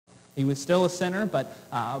He was still a sinner, but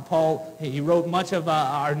Paul, he wrote much of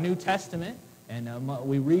our New Testament, and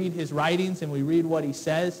we read his writings and we read what he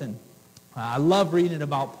says, and I love reading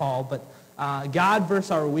about Paul, but God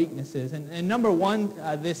versus our weaknesses. And number one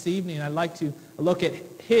this evening, I'd like to look at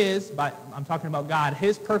I'm talking about God,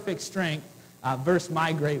 his perfect strength versus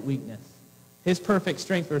my great weakness. His perfect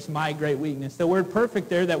strength versus my great weakness. The word perfect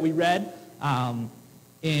there that we read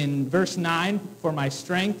in verse 9, for my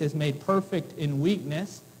strength is made perfect in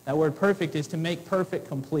weakness. That word perfect is to make perfect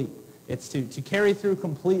complete. It's to carry through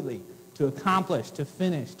completely, to accomplish, to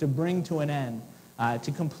finish, to bring to an end.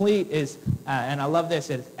 To complete is, and I love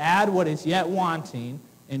this, it's add what is yet wanting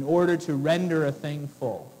in order to render a thing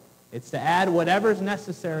full. It's to add whatever is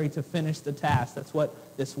necessary to finish the task. That's what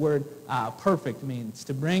this word perfect means,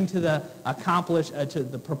 to bring to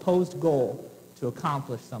the proposed goal, to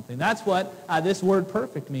accomplish something. That's what this word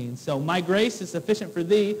perfect means. So my grace is sufficient for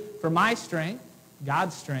thee, for my strength,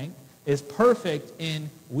 God's strength, is perfect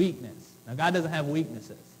in weakness. Now God doesn't have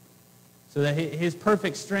weaknesses. So that his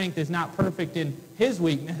perfect strength is not perfect in his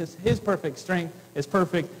weakness. His perfect strength is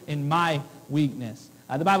perfect in my weakness.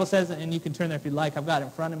 The Bible says, and you can turn there if you'd like, I've got it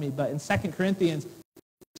in front of me, but in 2 Corinthians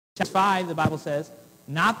chapter 5, the Bible says,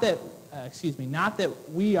 not that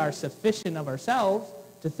we are sufficient of ourselves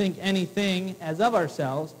to think anything as of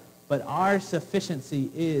ourselves, but our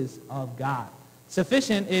sufficiency is of God.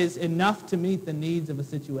 Sufficient is enough to meet the needs of a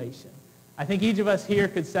situation. I think each of us here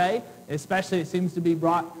could say, especially it seems to be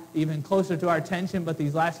brought even closer to our attention, but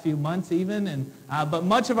these last few months even, but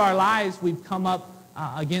much of our lives we've come up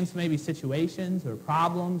against maybe situations or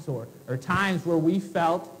problems or times where we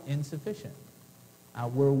felt insufficient,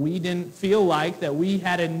 where we didn't feel like that we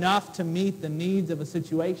had enough to meet the needs of a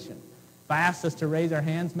situation. If I asked us to raise our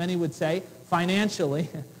hands, many would say financially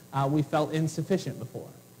we felt insufficient before.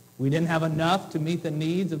 We didn't have enough to meet the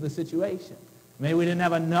needs of the situation. Maybe we didn't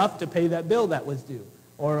have enough to pay that bill that was due,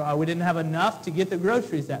 or we didn't have enough to get the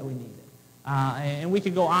groceries that we needed. And we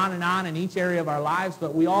could go on in each area of our lives,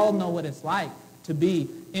 but we all know what it's like to be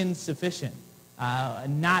insufficient,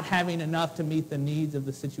 not having enough to meet the needs of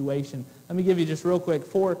the situation. Let me give you just real quick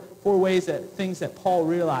four ways things that Paul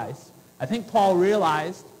realized. I think Paul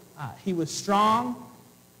realized he was strong.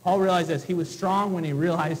 Paul realized this. He was strong when he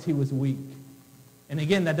realized he was weak. And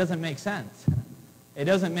again, that doesn't make sense. It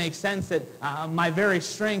doesn't make sense that my very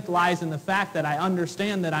strength lies in the fact that I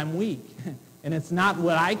understand that I'm weak. And it's not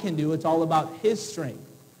what I can do. It's all about his strength.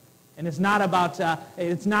 And it's not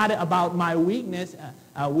about my weakness.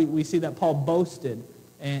 We see that Paul boasted,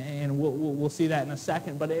 and we'll see that in a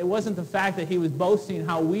second. But it wasn't the fact that he was boasting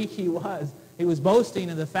how weak he was. He was boasting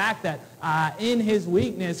in the fact that in his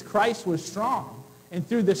weakness, Christ was strong. And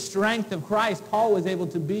through the strength of Christ, Paul was able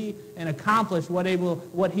to be and accomplish what he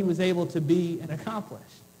was able to be and accomplish.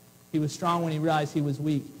 He was strong when he realized he was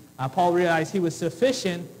weak. Paul realized he was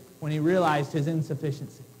sufficient when he realized his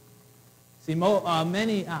insufficiency. See,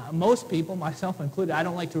 most people, myself included, I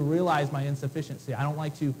don't like to realize my insufficiency. I don't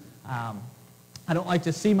like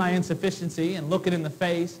to see my insufficiency and look it in the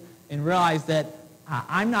face and realize that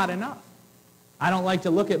I'm not enough. I don't like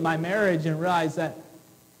to look at my marriage and realize that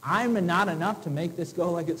I'm not enough to make this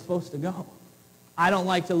go like it's supposed to go. I don't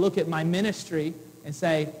like to look at my ministry and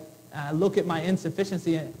say, look at my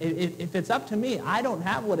insufficiency. If it's up to me, I don't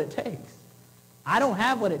have what it takes. I don't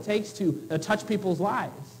have what it takes to touch people's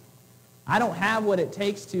lives. I don't have what it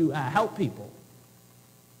takes to help people.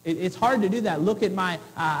 It's hard to do that. Look at my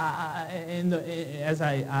as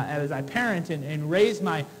I parent and raise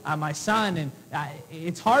my son, and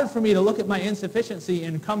it's hard for me to look at my insufficiency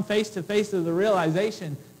and come face to face with the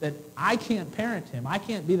realization that I can't parent him. I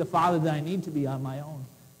can't be the father that I need to be on my own.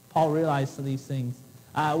 Paul realized these things.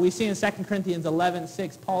 We see in 2 Corinthians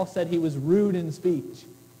 11:6, Paul said he was rude in speech.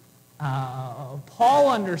 Paul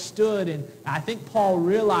understood, and I think Paul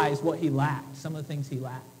realized what he lacked, some of the things he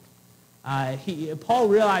lacked. Paul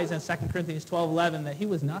realized in 2 Corinthians 12:11 that he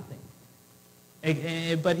was nothing.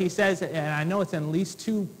 But he says, and I know it's in at least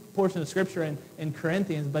two portions of Scripture in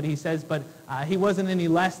Corinthians, but he says, he wasn't any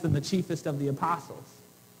less than the chiefest of the apostles.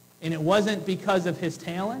 And it wasn't because of his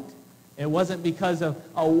talent. It wasn't because of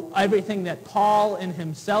everything that Paul in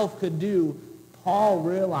himself could do. Paul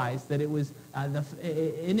realized that it was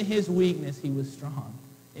in his weakness he was strong.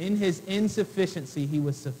 In his insufficiency he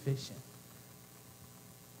was sufficient.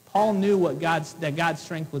 Paul knew that God's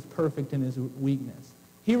strength was perfect in his weakness.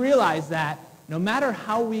 He realized that no matter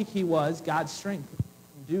how weak he was, God's strength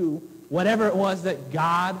could do whatever it was that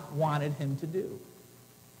God wanted him to do.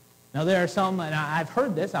 Now there are some, and I've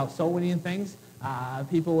heard this out so many things,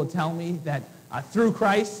 people will tell me that through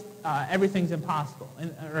Christ, everything's possible.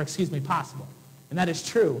 And that is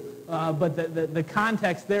true. But the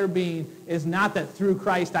context there being is not that through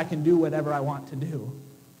Christ I can do whatever I want to do.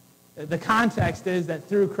 The context is that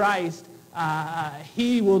through Christ,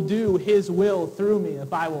 he will do his will through me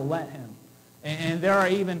if I will let him. And there are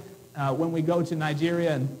even, when we go to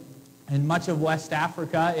Nigeria and much of West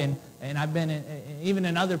Africa, and I've been even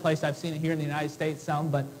in other places, I've seen it here in the United States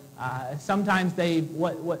some, but sometimes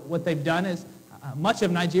what they've done is, much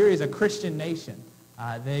of Nigeria is a Christian nation.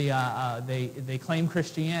 They claim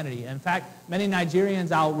Christianity. In fact, many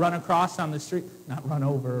Nigerians I'll run across on the street, not run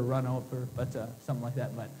over, but something like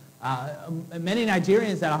that. But many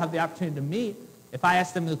Nigerians that I'll have the opportunity to meet, if I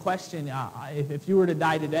ask them the question, if you were to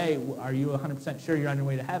die today, are you 100% sure you're on your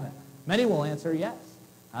way to heaven? Many will answer yes.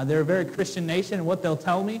 They're a very Christian nation, and what they'll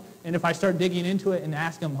tell me, and if I start digging into it and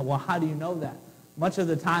ask them, well, how do you know that? Much of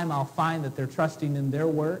the time I'll find that they're trusting in their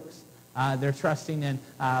works. They're trusting in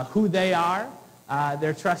who they are.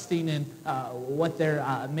 They're trusting in what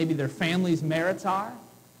maybe their family's merits are.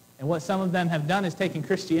 And what some of them have done is taken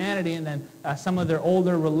Christianity and then some of their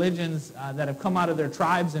older religions that have come out of their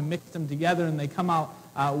tribes and mixed them together, and they come out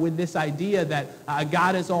with this idea that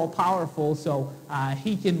God is all-powerful, so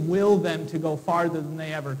he can will them to go farther than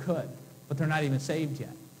they ever could. But they're not even saved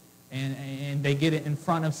yet. And they get it in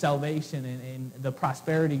front of salvation, and the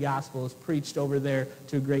prosperity gospel is preached over there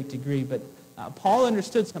to a great degree. But Paul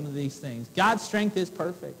understood some of these things. God's strength is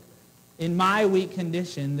perfect. In my weak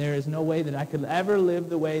condition, there is no way that I could ever live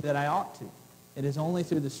the way that I ought to. It is only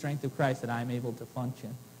through the strength of Christ that I am able to function.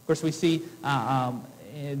 Of course, we see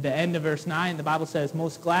in the end of verse 9, the Bible says,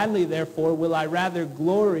 most gladly, therefore, will I rather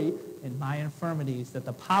glory in my infirmities, that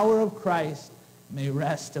the power of Christ may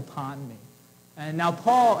rest upon me. And now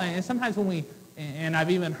Paul, and sometimes when we, and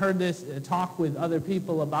I've even heard this talk with other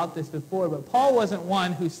people about this before, but Paul wasn't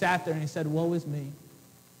one who sat there and he said, woe is me.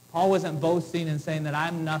 Paul wasn't boasting and saying that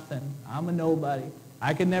I'm nothing, I'm a nobody,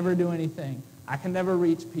 I can never do anything, I can never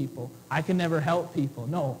reach people, I can never help people.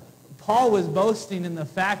 No, Paul was boasting in the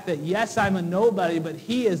fact that yes, I'm a nobody, but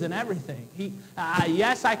he is an everything.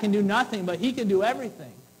 Yes, I can do nothing, but he can do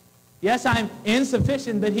everything. Yes, I'm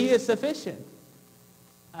insufficient, but he is sufficient.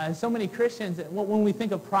 So many Christians, when we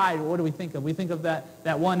think of pride, what do we think of? We think of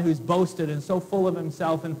that one who's boasted and so full of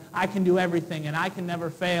himself, and I can do everything, and I can never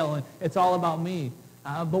fail, and it's all about me.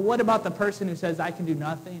 But what about the person who says, I can do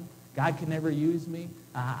nothing, God can never use me,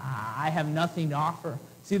 I have nothing to offer?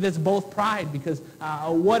 See, that's both pride, because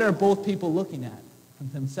what are both people looking at?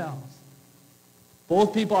 Themselves.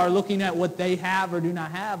 Both people are looking at what they have or do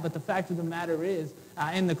not have, but the fact of the matter is,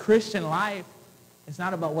 in the Christian life, it's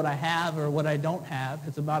not about what I have or what I don't have.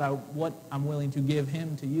 It's about what I'm willing to give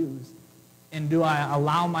him to use. And do I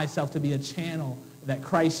allow myself to be a channel that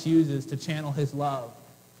Christ uses to channel his love,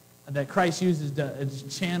 that Christ uses to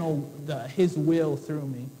channel his will through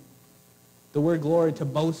me? The word glory, to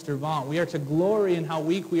boast or vaunt. We are to glory in how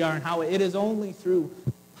weak we are and how it is only through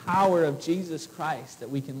power of Jesus Christ that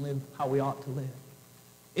we can live how we ought to live.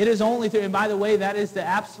 It is only through, and by the way, that is the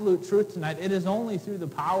absolute truth tonight. It is only through the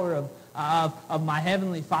power of my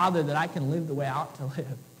Heavenly Father that I can live the way I ought to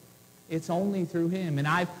live. It's only through him. And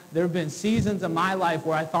there have been seasons of my life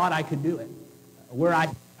where I thought I could do it, where I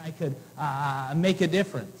could make a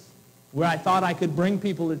difference, where I thought I could bring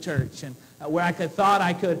people to church, and where I thought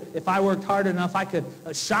I could, if I worked hard enough, I could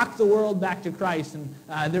shock the world back to Christ. And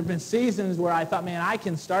there have been seasons where I thought, man, I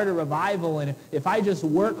can start a revival, and if I just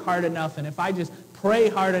work hard enough, and if I just pray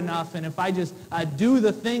hard enough, and if I just do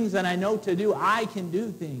the things that I know to do, I can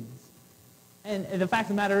do things. And the fact of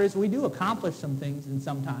the matter is, we do accomplish some things and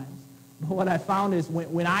sometimes. But what I found is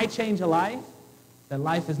when I change a life, that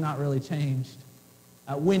life is not really changed.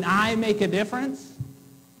 When I make a difference,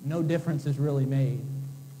 no difference is really made.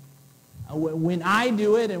 When I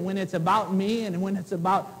do it, and when it's about me, and when it's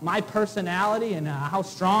about my personality and how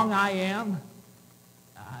strong I am,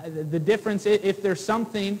 the difference, if there's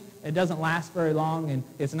something, it doesn't last very long and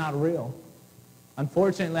it's not real.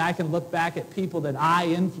 Unfortunately, I can look back at people that I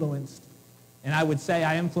influenced, and I would say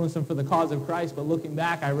I influenced them for the cause of Christ, but looking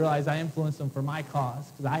back, I realized I influenced them for my cause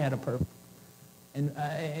because I had a purpose. And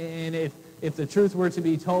if the truth were to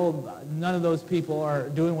be told, none of those people are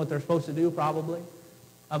doing what they're supposed to do probably,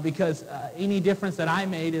 because any difference that I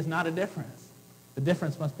made is not a difference. The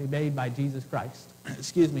difference must be made by Jesus Christ,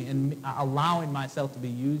 and allowing myself to be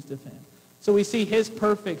used of him. So we see his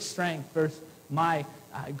perfect strength versus my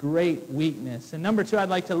great weakness. And number two, I'd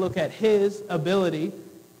like to look at his ability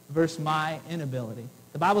versus my inability.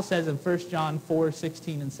 The Bible says in 1 John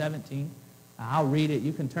 4:16 and 17, I'll read it.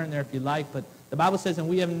 You can turn there if you like, but the Bible says, and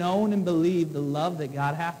we have known and believed the love that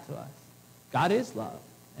God hath to us. God is love.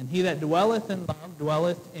 And he that dwelleth in love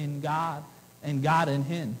dwelleth in God, and God in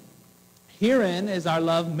him. Herein is our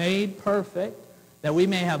love made perfect, that we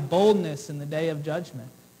may have boldness in the day of judgment.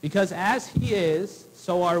 Because as he is,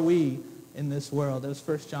 so are we in this world. That was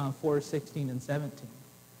 1 John 4:16 and 17.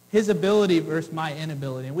 His ability versus my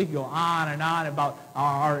inability. And we can go on and on about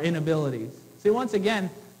our inabilities. See, once again,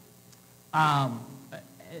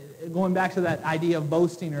 going back to that idea of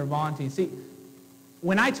boasting or vaunting. See,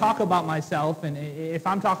 when I talk about myself, and if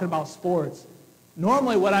I'm talking about sports,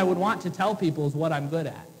 normally what I would want to tell people is what I'm good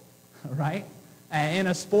at, right? In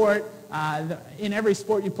a sport, in every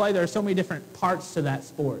sport you play, there are so many different parts to that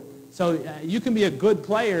sport. So you can be a good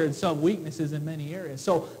player and still have weaknesses in many areas.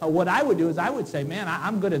 So what I would do is I would say, man,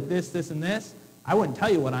 I'm good at this, this, and this. I wouldn't tell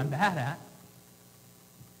you what I'm bad at.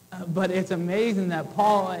 But it's amazing that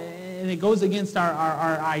Paul, and it goes against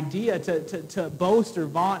our idea to boast or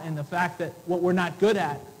vaunt in the fact that what we're not good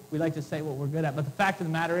at, we like to say what we're good at. But the fact of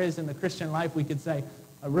the matter is, in the Christian life, we could say,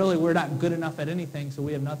 really, we're not good enough at anything, so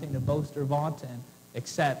we have nothing to boast or vaunt in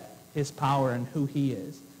except his power and who he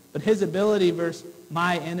is. But his ability versus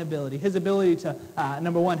my inability. His ability to,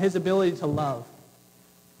 number one, his ability to love.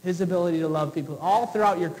 His ability to love people. All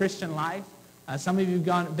throughout your Christian life, some of you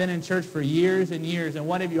have been in church for years and years, and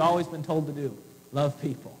what have you always been told to do? Love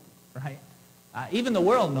people, right? Even the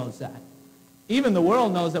world knows that. Even the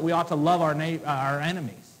world knows that we ought to love our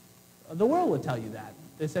enemies. The world would tell you that.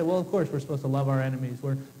 They say, well, of course, we're supposed to love our enemies.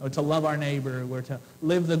 We're to love our neighbor. We're to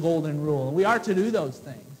live the golden rule. We are to do those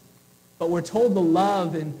things. But we're told to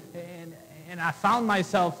love, and I found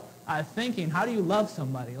myself thinking, how do you love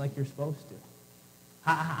somebody like you're supposed to?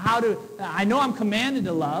 I know I'm commanded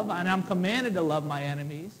to love, and I'm commanded to love my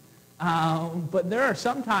enemies, but there are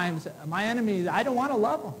sometimes my enemies, I don't want to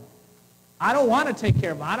love them. I don't want to take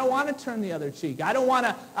care of them. I don't want to turn the other cheek. I don't want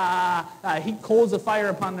to heap coals of fire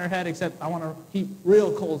upon their head, except I want to heap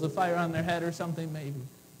real coals of fire on their head or something maybe.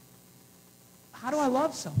 How do I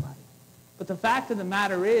love somebody? But the fact of the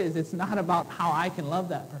matter is, it's not about how I can love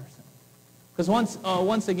that person. Because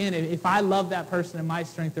once again, if I love that person in my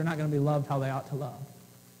strength, they're not going to be loved how they ought to love.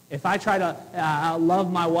 If I try to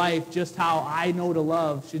love my wife just how I know to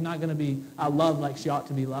love, she's not going to be loved like she ought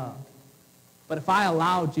to be loved. But if I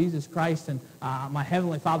allow Jesus Christ and my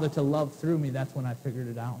Heavenly Father to love through me, that's when I figured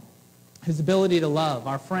it out. His ability to love,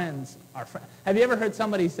 our friends. Have you ever heard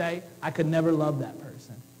somebody say, I could never love that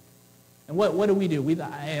person? And what do we do?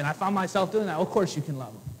 And I found myself doing that. Of course you can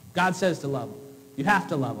love them. God says to love them. You have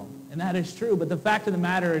to love them. And that is true. But the fact of the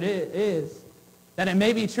matter is that it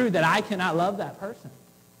may be true that I cannot love that person.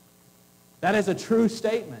 That is a true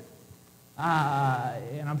statement.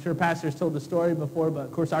 And I'm sure pastors told the story before, but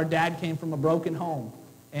of course our dad came from a broken home.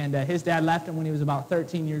 And his dad left him when he was about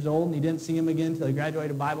 13 years old, and he didn't see him again until he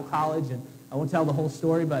graduated Bible college. And I won't tell the whole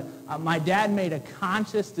story, but my dad made a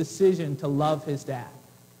conscious decision to love his dad.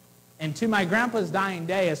 And to my grandpa's dying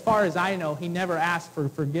day, as far as I know, he never asked for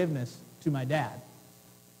forgiveness to my dad.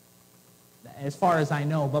 As far as I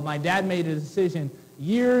know. But my dad made a decision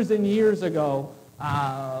years and years ago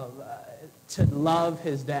to love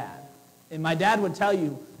his dad. And my dad would tell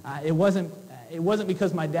you, it wasn't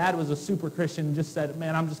because my dad was a super Christian and just said,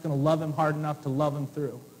 man, I'm just going to love him hard enough to love him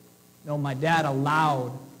through. No, my dad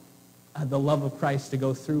allowed the love of Christ to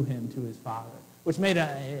go through him to his Father, which made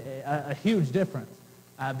a huge difference.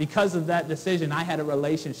 Because of that decision, I had a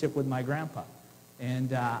relationship with my grandpa.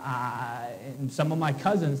 And some of my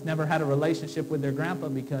cousins never had a relationship with their grandpa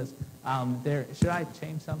because should I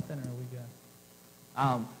change something or are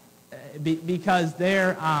we good?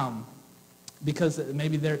 Because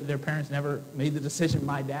maybe their parents never made the decision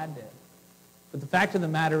my dad did. But the fact of the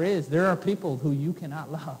matter is, there are people who you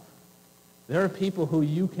cannot love. There are people who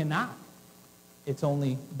you cannot. It's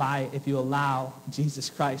only if you allow Jesus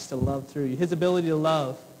Christ to love through you. His ability to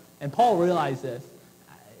love. And Paul realized this.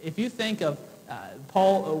 If you think of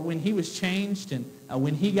Paul, when he was changed and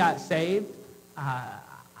when he got saved,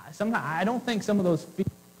 I don't think some of those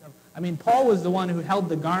feelings, Paul was the one who held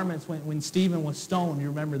the garments when Stephen was stoned. You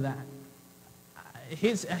remember that?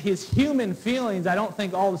 His human feelings, I don't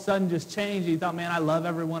think all of a sudden just changed. He thought, man, I love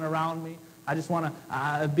everyone around me. I just want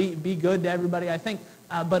to be good to everybody.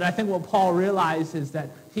 But I think what Paul realized is that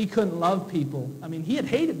he couldn't love people. He had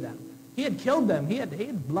hated them. He had killed them. He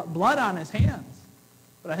had blood on his hands.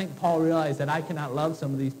 But I think Paul realized that I cannot love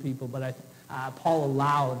some of these people, but Paul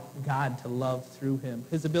allowed God to love through him.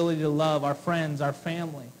 His ability to love our friends, our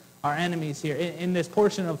family, our enemies here. In this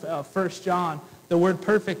portion of 1 John, the word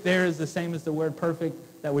perfect there is the same as the word perfect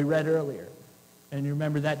that we read earlier. And you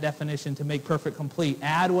remember that definition, to make perfect complete.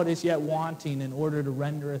 Add what is yet wanting in order to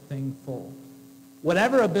render a thing full.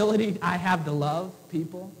 Whatever ability I have to love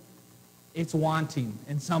people, it's wanting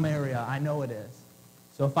in some area. I know it is.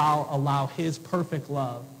 So if I'll allow his perfect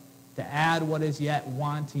love to to add what is yet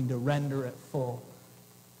wanting, to render it full.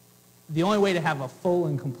 The only way to have a full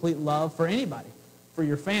and complete love for anybody, for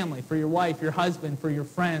your family, for your wife, your husband, for your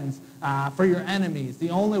friends, for your enemies, the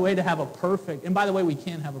only way to have a perfect, and by the way, we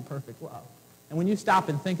can have a perfect love. And when you stop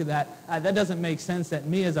and think of that, that doesn't make sense that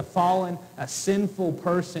me as a fallen, a sinful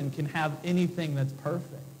person can have anything that's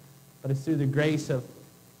perfect. But it's through the grace of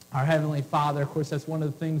our Heavenly Father. Of course, that's one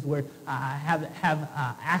of the things we're have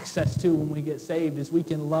access to when we get saved, is we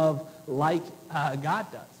can love like God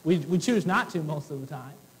does. We choose not to most of the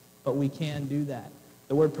time, but we can do that.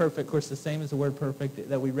 The word perfect, of course, the same as the word perfect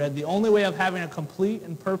that we read. The only way of having a complete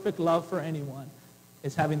and perfect love for anyone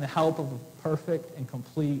is having the help of a perfect and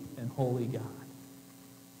complete and holy God.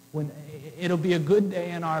 It'll be a good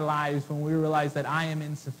day in our lives when we realize that I am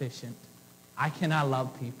insufficient. I cannot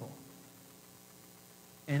love people.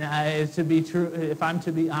 And to be true, if I'm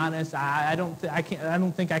to be honest, I don't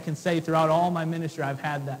think I can say throughout all my ministry I've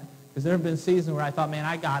had that. Because there have been seasons where I thought, man,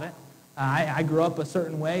 I got it. I grew up a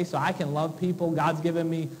certain way, so I can love people. God's given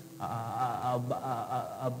me a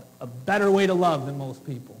better way to love than most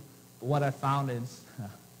people. But what I found is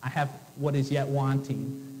I have what is yet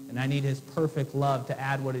wanting. And I need his perfect love to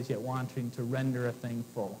add what is yet wanting, to render a thing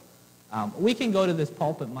full. We can go to this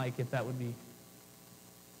pulpit mic if that would be...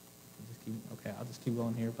 I'll just keep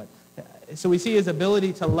going here. But so we see his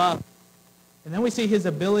ability to love. And then we see his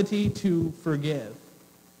ability to forgive.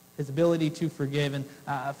 His ability to forgive. And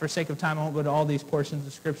for sake of time, I won't go to all these portions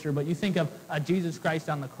of Scripture. But you think of Jesus Christ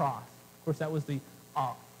on the cross. Of course, that was the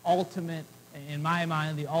ultimate, in my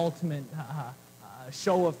mind, the ultimate...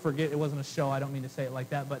 show of forgiveness. It wasn't a show, I don't mean to say it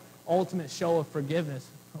like that, but ultimate show of forgiveness.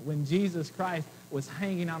 When Jesus Christ was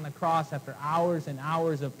hanging on the cross after hours and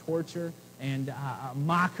hours of torture and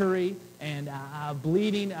mockery and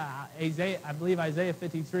bleeding, I believe Isaiah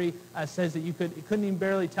 53 says that you couldn't even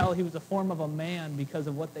barely tell he was a form of a man because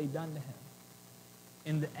of what they'd done to him.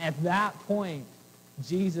 And at that point,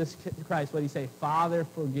 Jesus Christ, what did he say? Father,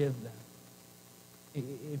 forgive them.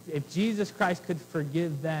 If Jesus Christ could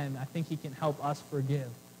forgive them, I think he can help us forgive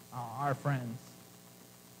our friends.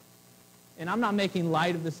 And I'm not making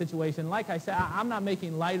light of the situation. Like I said, I'm not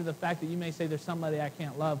making light of the fact that you may say there's somebody I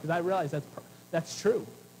can't love, because I realize that's true.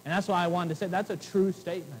 And that's why I wanted to say that's a true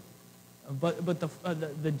statement. But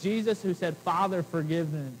the Jesus who said, Father,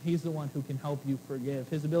 forgive them, he's the one who can help you forgive.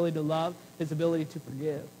 His ability to love, his ability to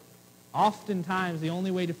forgive. Oftentimes, the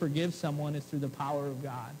only way to forgive someone is through the power of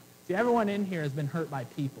God. See, everyone in here has been hurt by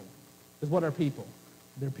people. Because what are people?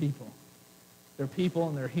 They're people. They're people,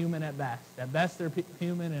 and they're human at best. At best, they're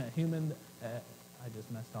human, and I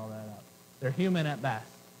just messed all that up. They're human at best.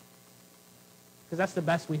 Because that's the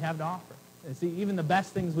best we have to offer. And see, even the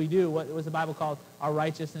best things we do, what was the Bible called? Our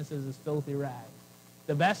righteousness is as filthy rags.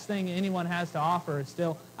 The best thing anyone has to offer is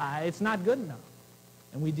still, it's not good enough.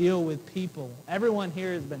 And we deal with people. Everyone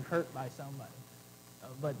here has been hurt by somebody.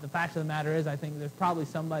 But the fact of the matter is, I think there's probably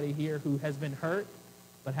somebody here who has been hurt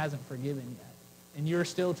but hasn't forgiven yet. And you're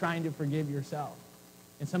still trying to forgive yourself.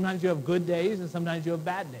 And sometimes you have good days and sometimes you have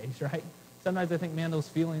bad days, right? Sometimes I think, man, those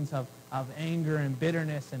feelings of anger and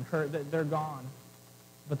bitterness and hurt, they're gone.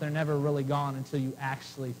 But they're never really gone until you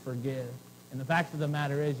actually forgive. And the fact of the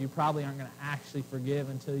matter is, you probably aren't going to actually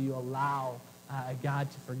forgive until you allow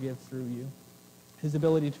God to forgive through you. His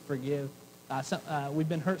ability to forgive. We've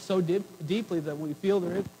been hurt so deeply that we feel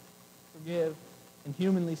there is forgive. And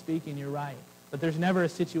humanly speaking, you're right. But there's never a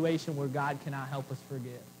situation where God cannot help us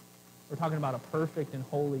forgive. We're talking about a perfect and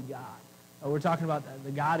holy God. We're talking about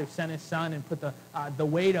the God who sent his son and put the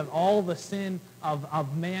weight of all the sin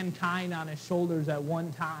of mankind on his shoulders at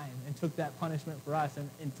one time and took that punishment for us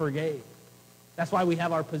and forgave. That's why we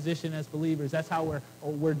have our position as believers. That's how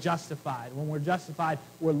we're justified. When we're justified,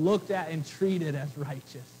 we're looked at and treated as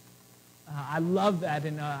righteous. I love that,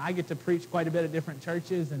 and I get to preach quite a bit at different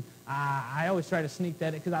churches, and I always try to sneak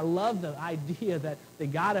that in because I love the idea that the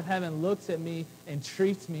God of heaven looks at me and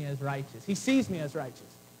treats me as righteous. He sees me as righteous,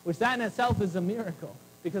 which that in itself is a miracle,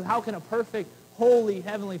 because how can a perfect, holy,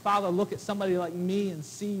 heavenly Father look at somebody like me and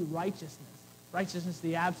see righteousness? Righteousness,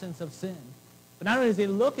 the absence of sin. But not only does he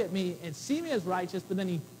look at me and see me as righteous, but then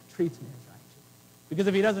he treats me as righteous. Because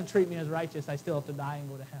if he doesn't treat me as righteous, I still have to die and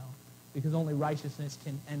go to hell. Because only righteousness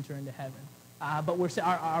can enter into heaven. But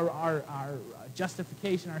our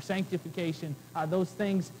justification, our sanctification, those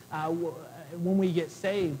things when we get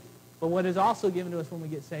saved. But what is also given to us when we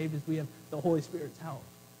get saved is we have the Holy Spirit's help.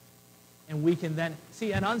 And we can then,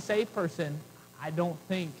 see, an unsaved person, I don't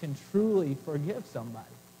think, can truly forgive somebody.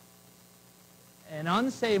 An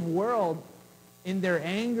unsaved world, in their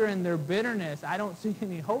anger and their bitterness, I don't see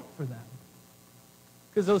any hope for them.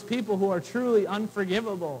 Because those people who are truly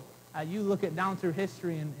unforgivable, You look at down through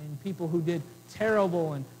history and people who did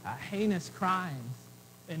terrible and heinous crimes,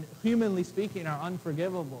 and humanly speaking are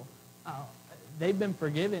unforgivable. They've been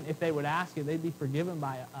forgiven. If they would ask it, they'd be forgiven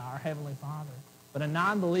by our Heavenly Father. But a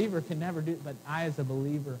non-believer can never do it. But I, as a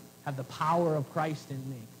believer, have the power of Christ in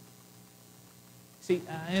me. See,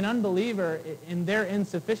 an unbeliever, in their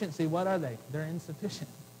insufficiency, what are they? They're insufficient.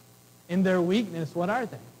 In their weakness, what are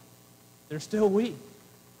they? They're still weak.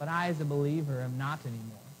 But I, as a believer, am not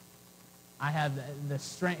anymore. I have the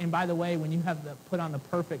strength. And by the way, when you have put on the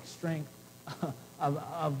perfect strength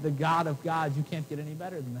of the God of gods, you can't get any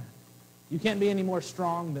better than that. You can't be any more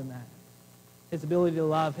strong than that. His ability to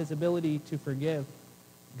love, his ability to forgive.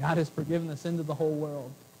 God has forgiven the sins of the whole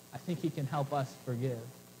world. I think he can help us forgive.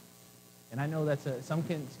 And I know that's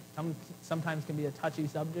sometimes can be a touchy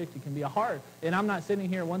subject. It can be a hard. And I'm not sitting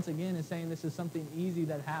here once again and saying this is something easy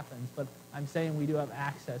that happens, but I'm saying we do have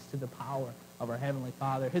access to the power of our Heavenly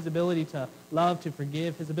Father. His ability to love, to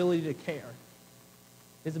forgive, his ability to care.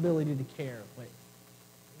 His ability to care. Wait.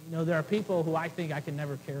 You know, there are people who I think I can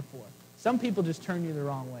never care for. Some people just turn you the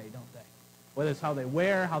wrong way, don't they? Whether it's how they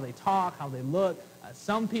wear, how they talk, how they look.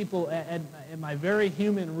 Some people, at my very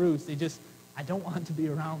human roots, I don't want to be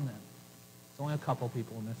around them. There's only a couple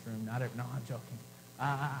people in this room. No, I'm joking.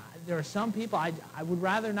 There are some people I would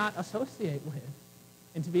rather not associate with.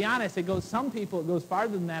 And to be honest, some people, it goes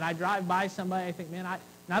farther than that. I drive by somebody, I think, man,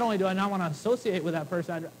 not only do I not want to associate with that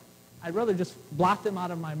person, I'd rather just blot them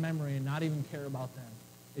out of my memory and not even care about them.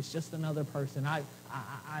 It's just another person.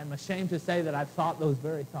 I'm ashamed to say that I've thought those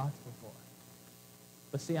very thoughts before.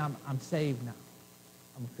 But see, I'm saved now.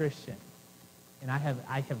 I'm a Christian. And I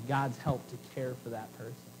have God's help to care for that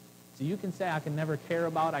person. So you can say, I can never care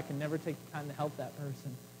about, I can never take the time to help that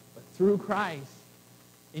person. But through Christ,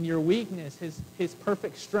 in your weakness, his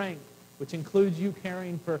perfect strength, which includes you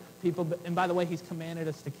caring for people. And by the way, he's commanded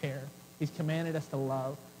us to care. He's commanded us to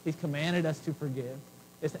love. He's commanded us to forgive.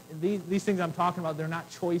 These things I'm talking about, they're not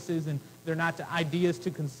choices and they're not ideas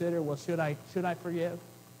to consider. Well, should I forgive?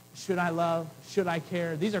 Should I love? Should I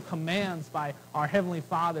care? These are commands by our Heavenly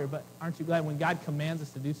Father, but aren't you glad when God commands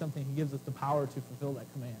us to do something, he gives us the power to fulfill that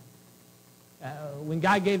command. When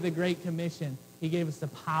God gave the Great Commission, he gave us the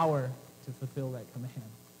power to fulfill that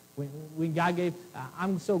command. When God gave,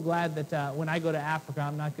 I'm so glad that when I go to Africa,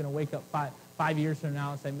 I'm not going to wake up five years from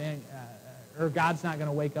now and say, man, or God's not going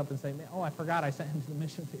to wake up and say, oh, I forgot I sent him to the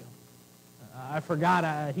mission field. I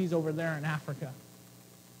forgot he's over there in Africa.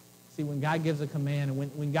 See, when God gives a command,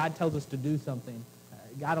 and when God tells us to do something,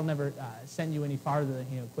 God will never send you any farther than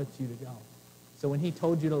he equips you to go. So when he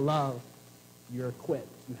told you to love, you're equipped.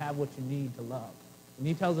 You have what you need to love. When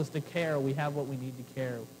he tells us to care, we have what we need to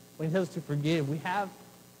care. When he tells us to forgive, we have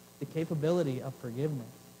the capability of forgiveness.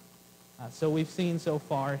 So we've seen so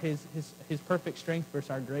far his perfect strength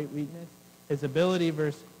versus our great weakness, his ability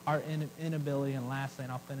versus our inability, and lastly,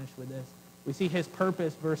 and I'll finish with this, we see his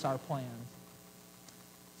purpose versus our plans.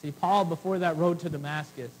 See, Paul, before that road to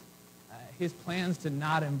Damascus, his plans did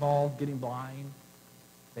not involve getting blind.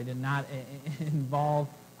 They did not involve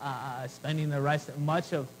spending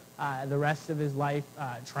much of the rest of his life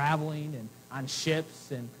traveling and on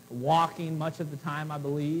ships and walking much of the time, I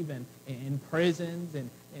believe, and in prisons and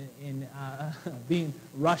in being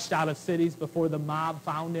rushed out of cities before the mob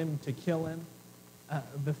found him to kill him.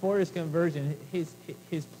 Before his conversion,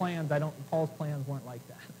 his plans, Paul's plans weren't like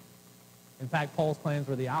that. In fact, Paul's plans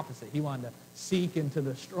were the opposite. He wanted to seek and to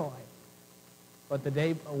destroy. But the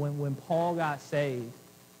day when Paul got saved,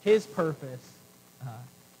 his purpose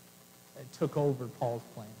took over Paul's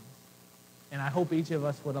plans. And I hope each of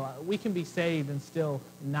us would allow. We can be saved and still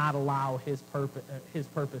not allow his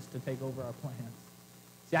purpose to take over our plans.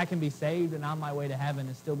 See, I can be saved and on my way to heaven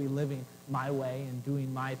and still be living my way and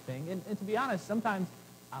doing my thing. And to be honest, sometimes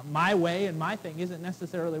my way and my thing isn't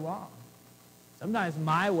necessarily wrong. Sometimes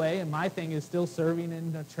my way and my thing is still serving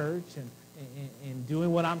in the church and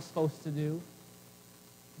doing what I'm supposed to do.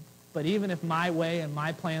 But even if my way and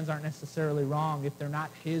my plans aren't necessarily wrong, if they're not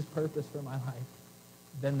his purpose for my life,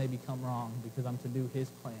 then they become wrong because I'm to do his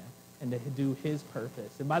plan and to do his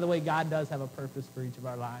purpose. And by the way, God does have a purpose for each of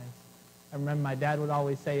our lives. I remember my dad would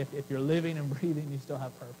always say, if you're living and breathing, you still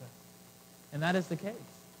have purpose. And that is the case.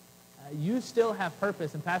 You still have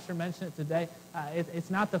purpose. And Pastor mentioned it today. It's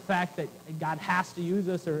not the fact that God has to use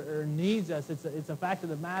us or needs us. It's a fact of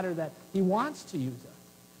the matter that he wants to use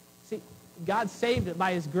us. See, God saved it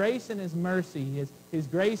by his grace and his mercy, his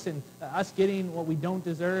grace in us getting what we don't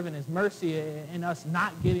deserve, and his mercy in us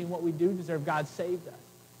not getting what we do deserve. God saved us.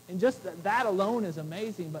 And just that alone is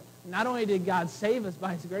amazing. But not only did God save us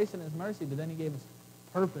by his grace and his mercy, but then he gave us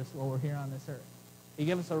purpose while we're here on this earth. He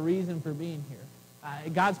gave us a reason for being here.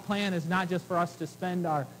 God's plan is not just for us to spend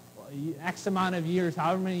our X amount of years,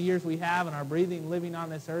 however many years we have, and our breathing, living on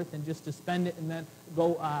this earth, and just to spend it and then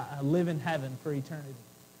go live in heaven for eternity.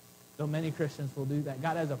 Though many Christians will do that.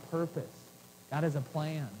 God has a purpose. God has a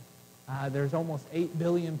plan. There's almost 8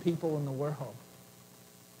 billion people in the world.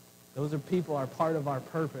 Those people are part of our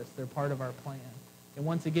purpose. They're part of our plan. And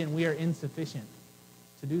once again, we are insufficient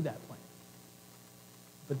to do that plan.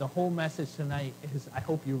 But the whole message tonight is, I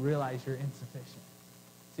hope you realize you're insufficient.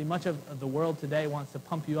 See, much of the world today wants to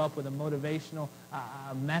pump you up with a motivational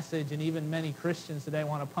message, and even many Christians today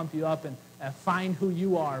want to pump you up and find who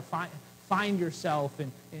you are, find yourself,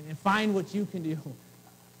 and find what you can do.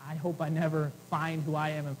 I hope I never find who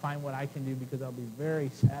I am and find what I can do, because I'll be very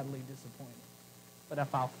sadly disappointed. But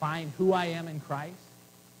if I'll find who I am in Christ,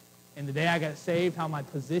 and the day I got saved, how my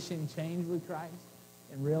position changed with Christ,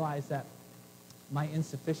 and realize that my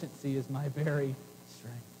insufficiency is my very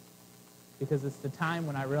strength. Because it's the time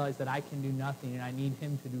when I realize that I can do nothing and I need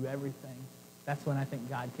him to do everything. That's when I think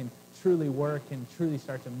God can truly work and truly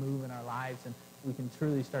start to move in our lives, and we can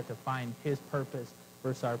truly start to find his purpose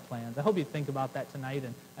versus our plans. I hope you think about that tonight.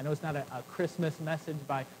 And I know it's not a Christmas message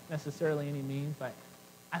by necessarily any means, but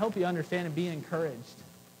I hope you understand and be encouraged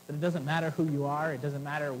that it doesn't matter who you are. It doesn't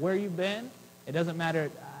matter where you've been. It doesn't matter.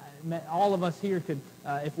 All of us here could,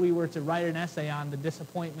 if we were to write an essay on the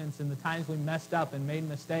disappointments and the times we messed up and made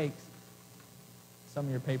mistakes, some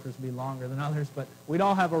of your papers would be longer than others, but we'd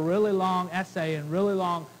all have a really long essay and really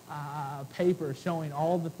long paper showing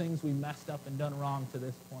all the things we messed up and done wrong to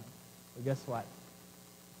this point. But guess what?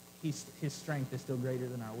 His strength is still greater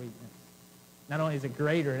than our weakness. Not only is it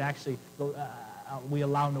greater, it actually, we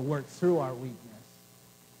allow him to work through our weakness.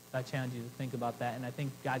 So I challenge you to think about that, and I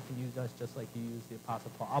think God can use us just like he used the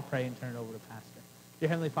Apostle Paul. I'll pray and turn it over to Pastor. Dear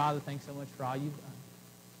Heavenly Father, thanks so much for all you've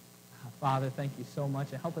done. Father, thank you so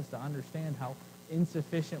much, and help us to understand how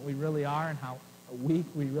insufficient we really are and how weak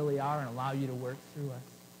we really are, and allow you to work through us.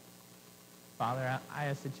 Father, I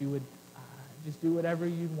ask that you would just do whatever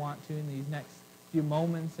you'd want to in these next few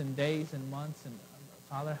moments and days and months. And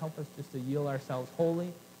Father, help us just to yield ourselves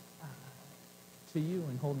wholly to you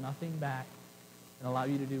and hold nothing back, and allow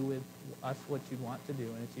you to do with us what you'd want to do.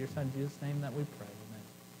 And it's your Son, Jesus' name, that we pray.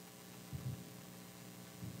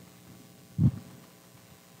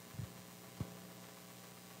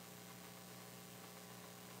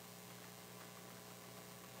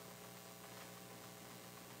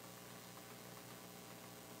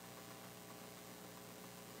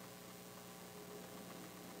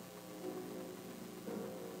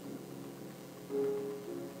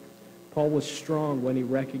 Paul was strong when he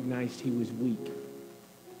recognized he was weak.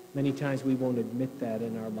 Many times we won't admit that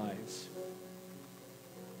in our lives.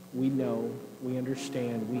 We know, we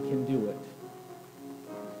understand, we can do it.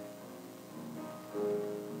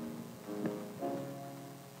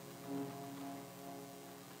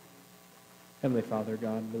 Heavenly Father,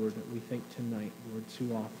 God, Lord, we think tonight, Lord,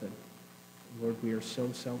 too often, Lord, we are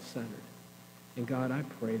so self-centered. And God, I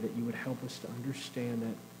pray that you would help us to understand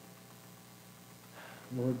that,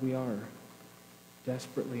 Lord, we are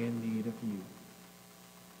desperately in need of you.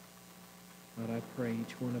 God, I pray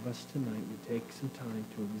each one of us tonight would take some time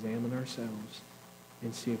to examine ourselves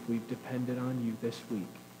and see if we've depended on you this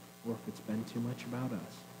week, or if it's been too much about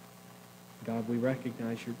us. God, we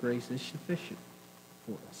recognize your grace is sufficient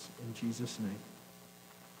for us. In Jesus' name,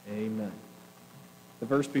 amen. The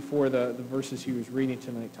verse before the verses he was reading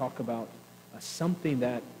tonight talk about something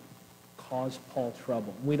that caused Paul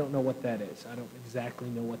trouble. We don't know what that is. I don't exactly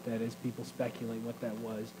know what that is. People speculate what that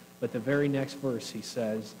was. But the very next verse he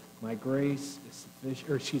says, my grace is sufficient,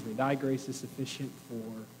 or excuse me, thy grace is sufficient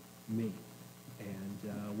for me.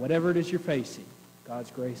 And whatever it is you're facing,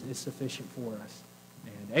 God's grace is sufficient for us.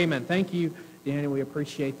 And amen. Thank you, Danny. We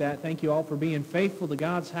appreciate that. Thank you all for being faithful to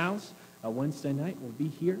God's house. Wednesday night we'll be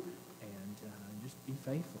here, and just be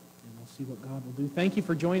faithful, and we'll see what God will do. Thank you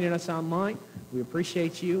for joining us online. We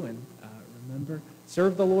appreciate you, and remember,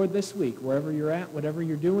 serve the Lord this week. Wherever you're at, whatever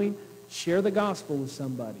you're doing, share the gospel with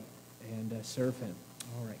somebody and serve him.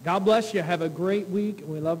 All right. God bless you. Have a great week.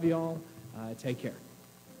 We love you all. Take care.